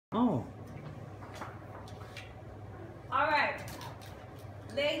Oh. All right,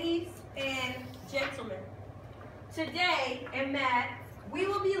 ladies and gentlemen, today in math, we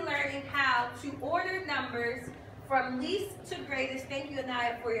will be learning how to order numbers from least to greatest, thank you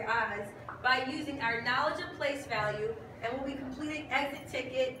Anaya for your eyes, by using our knowledge of place value, and we'll be completing exit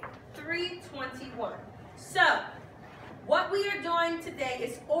ticket 321. So, what we are doing today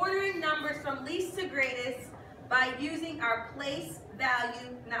is ordering numbers from least to greatest by using our place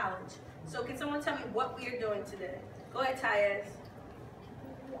value knowledge. So can someone tell me what we are doing today? Go ahead, Tyez.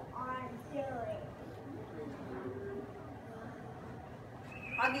 We are doing.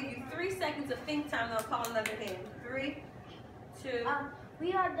 I'll give you 3 seconds of think time and I'll call another name. 3, 2.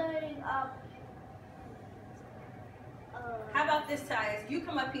 We are doing How about this, Tyez? You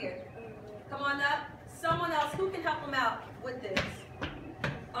come up here. Come on up. Someone else who can help them out with this.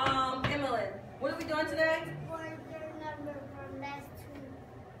 Emily, what are we doing today? order number from less to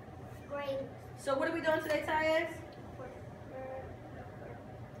greatest. So what are we doing today, Tyez?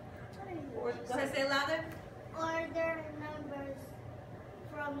 Go ahead, say it louder. Order numbers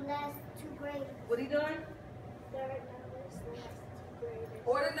from less to greatest. What are you doing? Order numbers less to greatest.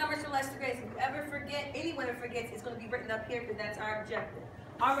 Order numbers from less to greatest. If you ever forget, anyone who forgets, it's going to be written up here because that's our objective.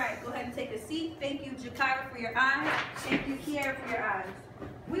 All right, go ahead and take a seat. Thank you, Jakira, for your eyes. Thank you, Kiara, for your eyes.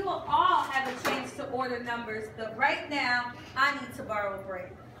 We will all have a chance to order numbers, but right now, I need to borrow a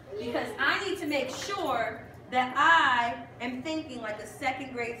break because I need to make sure that I am thinking like a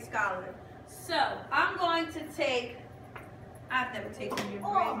second grade scholar. So, I'm going to take, I've never taken your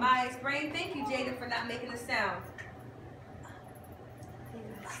brain, Maya's brain. Thank you, Jada, for not making a sound.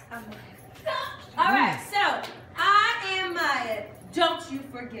 All right, so I am Maya. Don't you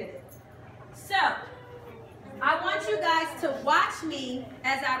forget it. So, I want you guys to watch me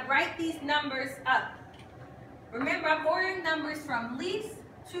as I write these numbers up. Remember, I'm ordering numbers from least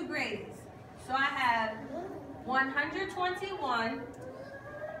to greatest. So I have 121,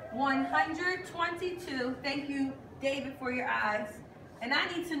 122. Thank you, David, for your eyes. And I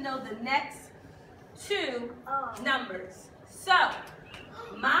need to know the next 2 numbers. So,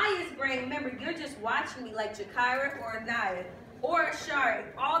 Maya's brain, remember, you're just watching me like Jakira or Anaya or Ashari,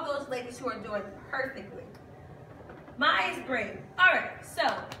 all those ladies who are doing perfectly. Maya's brain. All right, so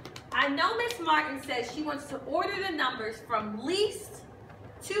I know Miss Martin says she wants to order the numbers from least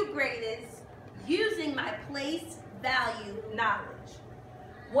to greatest using my place value knowledge.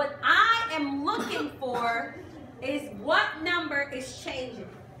 What I am looking for is what number is changing.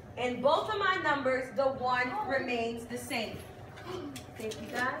 In both of my numbers, the 1 remains the same. Thank you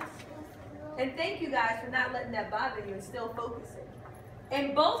guys. And thank you guys for not letting that bother you and still focusing.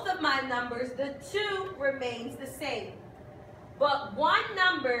 In both of my numbers, the 2 remains the same. But one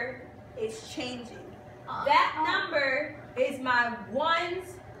number is changing. That number is my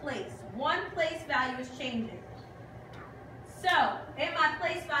 1's place. 1 place value is changing. So, in my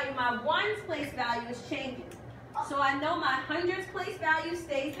place value, my 1's place value is changing. So I know my 100's place value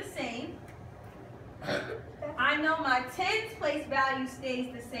stays the same. I know my 10's place value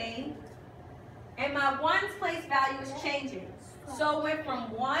stays the same. And my 1's place value is changing. So it went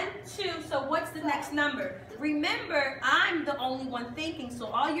from 1, 2, so what's the next number? Remember, I'm the only one thinking, so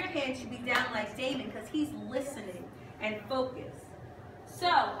all your hands should be down like David because he's listening and focused. So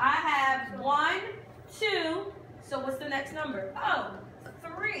I have 1, 2, so what's the next number? Oh,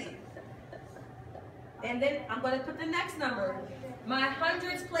 3. And then I'm going to put the next number. My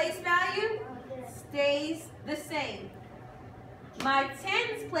 100's place value stays the same. My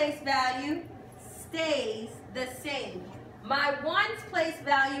 10's place value stays the same. My 1's place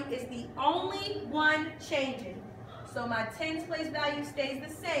value is the only one changing. So my 10's place value stays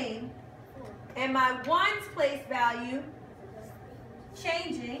the same. And my 1's place value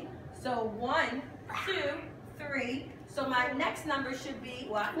changing. So 1, 2, 3. So my next number should be,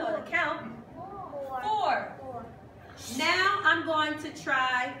 well, I know how to count. 4. Now I'm going to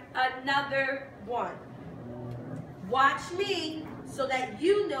try another 1. Watch me so that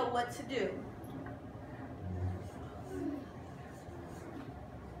you know what to do.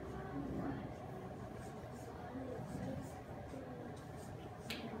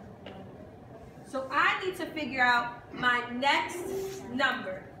 So I need to figure out my next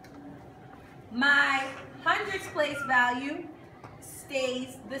number. My 100's place value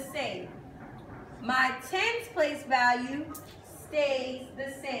stays the same. My 10's place value stays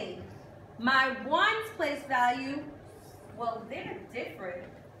the same. My 1's place value, well, they're different.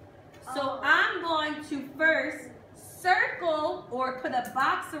 So I'm going to first circle or put a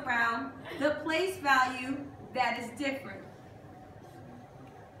box around the place value that is different.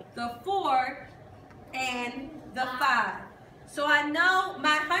 The 4 and the 5. So I know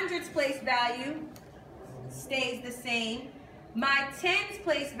my hundreds place value stays the same. My tens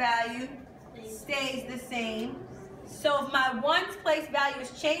place value stays the same. So if my ones place value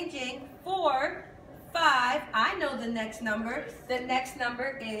is changing, 4, 5, I know the next number. The next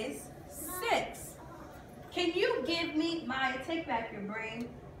number is 6. Can you give me, Maya, take back your brain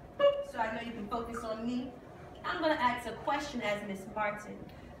so I know you can focus on me. I'm going to ask a question as Miss Martin.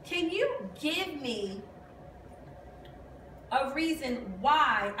 Can you give me a reason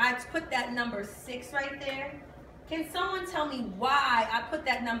why I put that number 6 right there? Can someone tell me why I put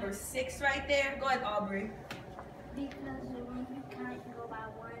that number 6 right there? Go ahead, Aubrey. Because when you count, you go by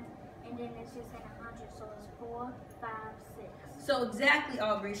one, and then it's just at 100, so it's 4, 5, 6. So exactly,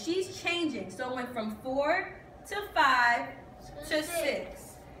 Aubrey. She's changing. So it went from 4 to 5 to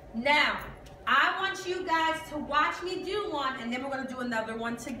 6. Now, I want you guys to watch me do one, and then we're going to do another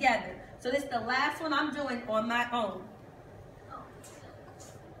one together. So this is the last one I'm doing on my own.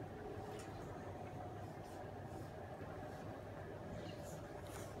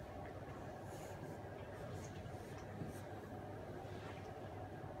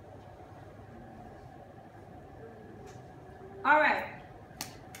 All right,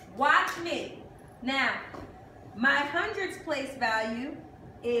 watch me. Now, my hundreds place value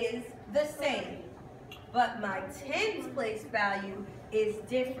is the same, but my tens place value is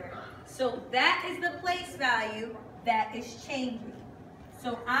different. So that is the place value that is changing.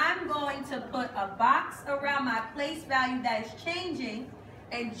 So I'm going to put a box around my place value that is changing,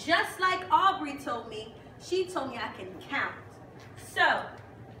 and just like Aubrey told me, she told me I can count. So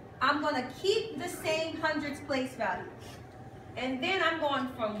I'm going to keep the same hundreds place value. And then I'm going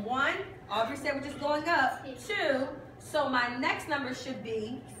from 1, Aubrey said we're just going up, 2, so my next number should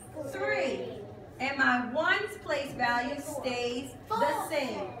be 3. And my ones place value stays the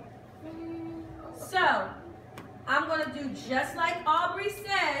same. So I'm going to do just like Aubrey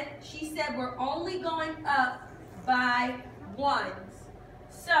said. She said we're only going up by ones.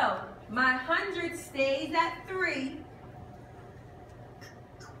 So my hundred stays at 3.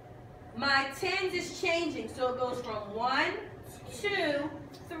 My tens is changing, so it goes from 1, 2,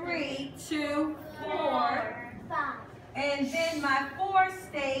 3 to 4, 5. and then my 4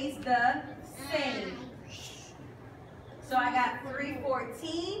 stays the same. So I got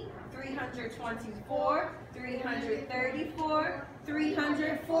 314, 324, 334,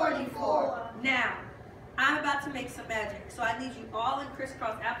 344. Now, I'm about to make some magic. So I need you all in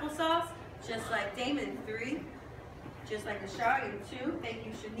crisscross applesauce, just like Damon, 3. Just like Ashari, 2. Thank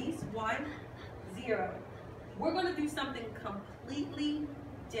you, Shanice, 1, 0. We're going to do something completely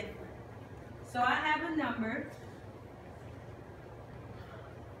different. So I have a number.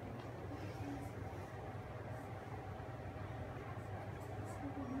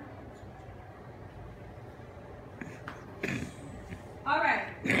 All right.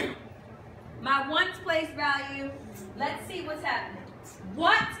 My ones place value, let's see what's happening.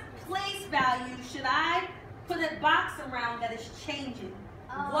 What place value should I put a box around that is changing?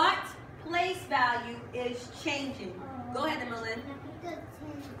 What place value is changing? Go ahead, Emmeline.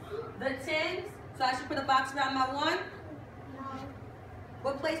 The tens. So I should put a box around my 1? No.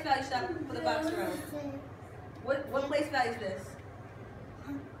 What place value should I put a box around? What place value is this?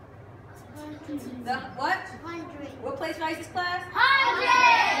 The what? 100. What place value is this, class?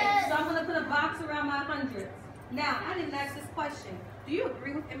 100. So I'm going to put a box around my hundreds. Now, I didn't ask this question. Do you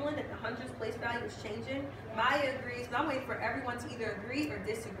agree with Emmeline that the hundreds place value is changing? Maya agrees, but I'm waiting for everyone to either agree or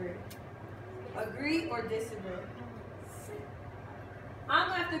disagree. Agree or disagree? I'm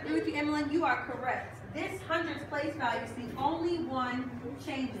going to have to agree with you, Emmeline. You are correct. This hundreds place value is the only one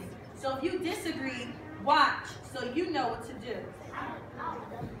changing. So if you disagree, watch so you know what to do.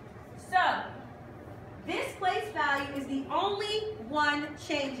 So, this place value is the only one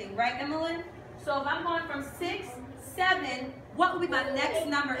changing, right, Emmeline? So if I'm going from 6, 7, what would be my next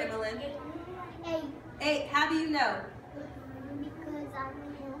number, Emmeline? 8. 8. How do you know? Because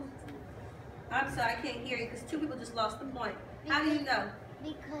I'm sorry, I can't hear you because 2 people just lost the point. How do you know?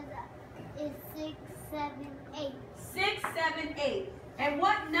 Because it's 6, 7, 8. 6, 7, 8. And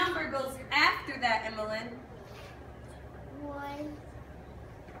what number goes after that, Emmeline? 1,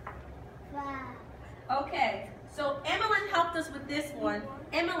 5. Okay, so Emmeline helped us with this one.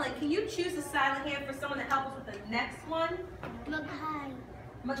 Emmeline, can you choose a silent hand for someone to help us with the next one?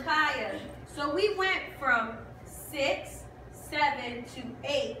 Micaiah. So we went from 6, 7 to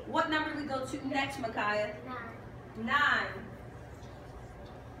 8. What number do we go to next, Micaiah? 9. 9.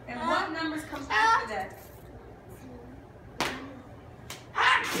 And what numbers come after that?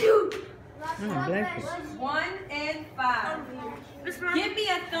 1 and 5. Give me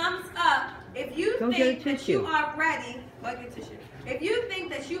a thumbs up if you think that you are ready Bucket tissue. If you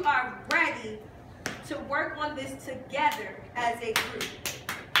think that you are ready to work on this together as a group.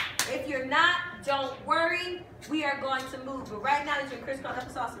 If you're not, don't worry. We are going to move. But right now, it's your crisscross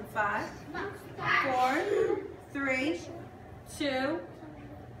applesauce in 5, 4, 3, 2,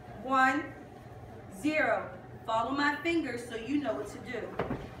 1, 0. Follow my fingers so you know what to do.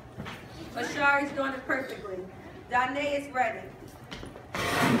 Ashari's doing it perfectly. Danae is ready.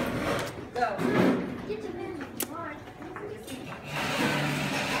 Go.